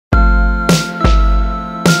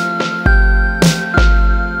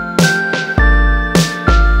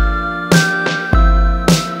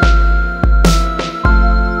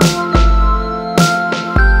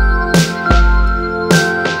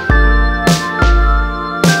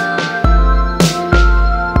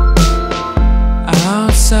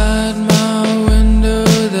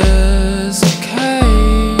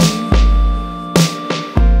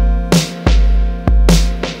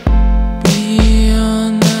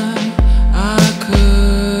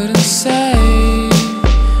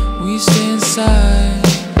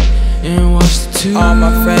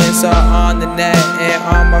net, and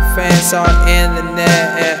all my friends are in the net,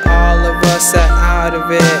 and all of us are out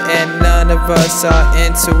of it, and none of us are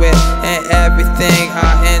into it, and everything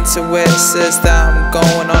are into it. Sister, I'm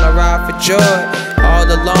going on a ride for joy, all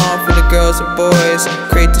along for the girls and boys.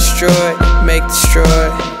 Create, destroy, make,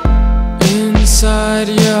 destroy. Inside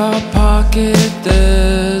your pocket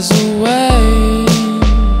there's a way.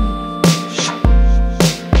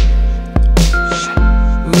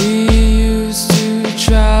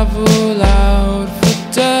 Travel out for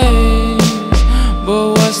days, but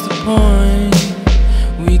what's the point?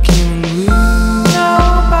 We can lose.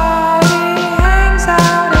 Nobody hangs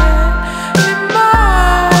out anymore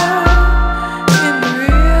in the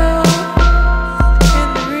real,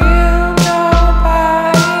 nobody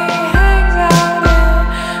hangs out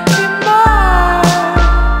anymore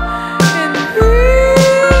in the real,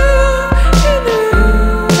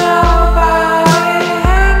 nobody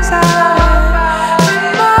hangs out.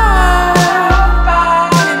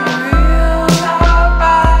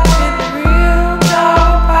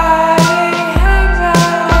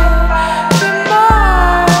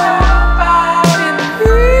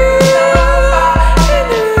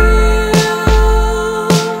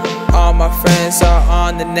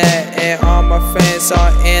 Net, and all my friends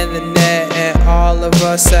are in the net, and all of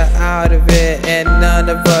us are out of it, and none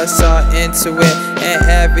of us are into it, and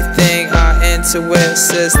everything are into it.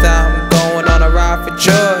 Sister, I'm going on a ride for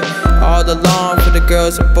joy, all along for the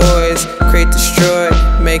girls and boys. Create, destroy,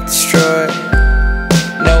 make, destroy.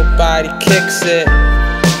 Nobody kicks it,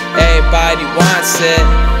 everybody wants it,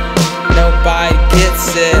 nobody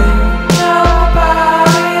gets it.